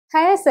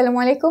Hai,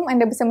 Assalamualaikum.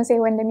 Anda bersama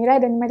saya Wan Damira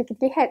dan mari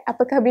kita lihat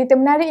apakah berita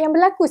menarik yang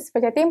berlaku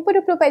sepanjang tempoh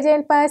 24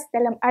 jam lepas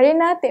dalam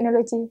arena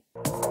teknologi.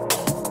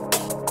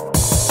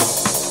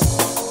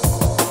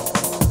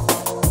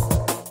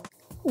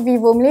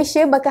 Vivo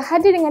Malaysia bakal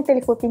hadir dengan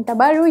telefon pintar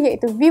baru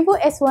iaitu Vivo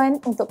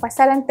S1 untuk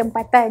pasaran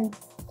tempatan.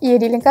 Ia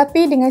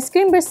dilengkapi dengan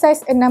skrin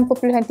bersaiz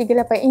 6.38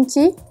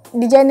 inci,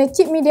 dijana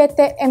chip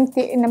MediaTek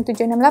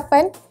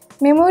MT6768,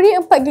 memori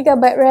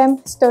 4GB RAM,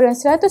 storan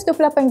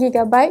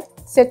 128GB,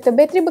 serta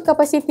bateri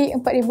berkapasiti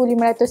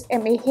 4500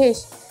 mAh.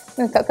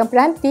 Melengkapkan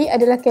peranti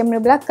adalah kamera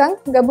belakang,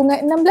 gabungan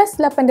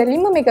 16, 8 dan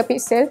 5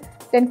 megapiksel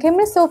dan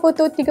kamera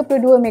swafoto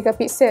 32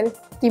 megapiksel.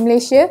 Di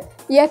Malaysia,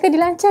 ia akan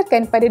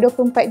dilancarkan pada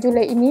 24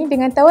 Julai ini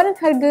dengan tawaran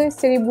harga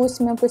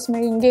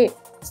RM1099.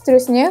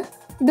 Seterusnya,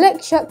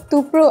 Black Shark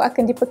 2 Pro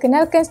akan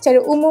diperkenalkan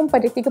secara umum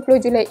pada 30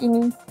 Julai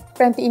ini.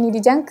 Peranti ini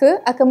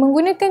dijangka akan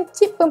menggunakan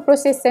chip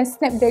pemprosesan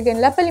Snapdragon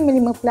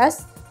 855 Plus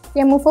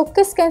yang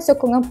memfokuskan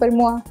sokongan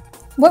permuah.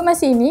 Buat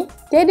masa ini,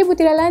 tiada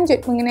butiran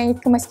lanjut mengenai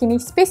kemaskini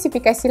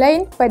spesifikasi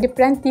lain pada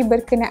peranti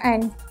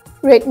berkenaan.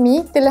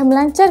 Redmi telah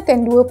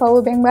melancarkan dua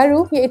power bank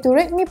baru iaitu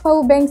Redmi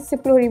Power Bank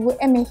 10,000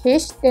 mAh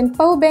dan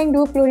Power Bank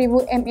 20,000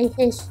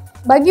 mAh.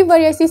 Bagi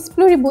variasi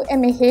 10,000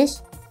 mAh,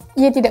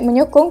 ia tidak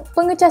menyokong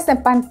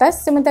pengecasan pantas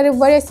sementara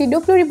variasi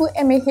 20,000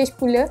 mAh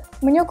pula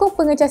menyokong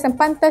pengecasan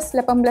pantas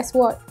 18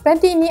 watt.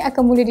 Peranti ini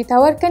akan mula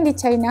ditawarkan di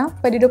China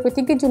pada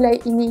 23 Julai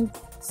ini.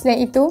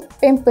 Selain itu,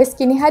 Pampers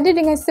kini hadir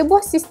dengan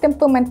sebuah sistem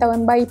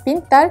pemantauan bayi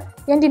pintar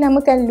yang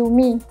dinamakan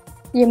Lumi.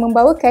 Ia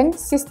membawakan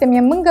sistem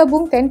yang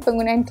menggabungkan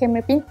penggunaan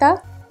kamera pintar,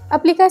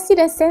 aplikasi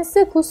dan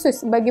sensor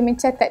khusus bagi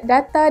mencatat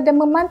data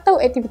dan memantau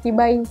aktiviti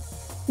bayi.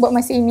 Buat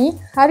masa ini,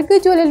 harga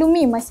jualan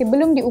Lumi masih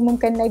belum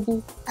diumumkan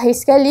lagi. Akhir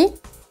sekali,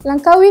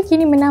 Langkawi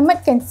kini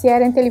menamatkan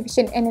siaran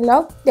televisyen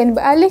analog dan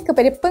beralih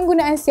kepada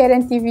penggunaan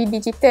siaran TV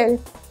digital.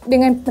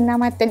 Dengan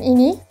penamatan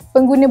ini,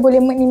 pengguna boleh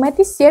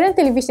menikmati siaran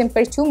televisyen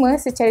percuma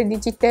secara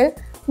digital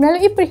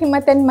melalui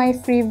perkhidmatan My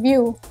Free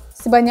View.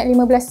 Sebanyak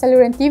 15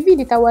 saluran TV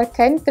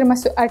ditawarkan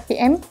termasuk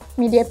RTM,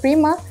 Media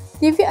Prima,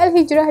 TV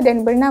Al-Hijrah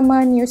dan bernama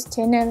News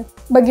Channel.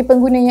 Bagi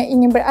pengguna yang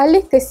ingin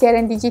beralih ke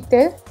siaran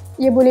digital,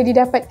 ia boleh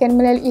didapatkan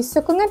melalui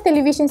sokongan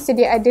televisyen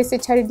sedia ada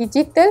secara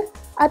digital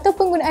atau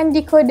penggunaan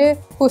dekoder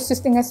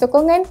khusus dengan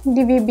sokongan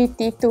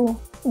DVB-T2.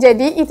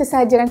 Jadi, itu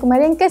sahaja rangkuman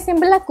ringkas yang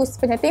berlaku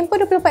sepanjang tempoh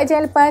 24 jam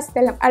lepas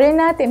dalam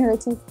arena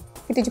teknologi.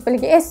 Kita jumpa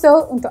lagi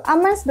esok untuk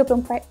Amas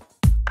 24.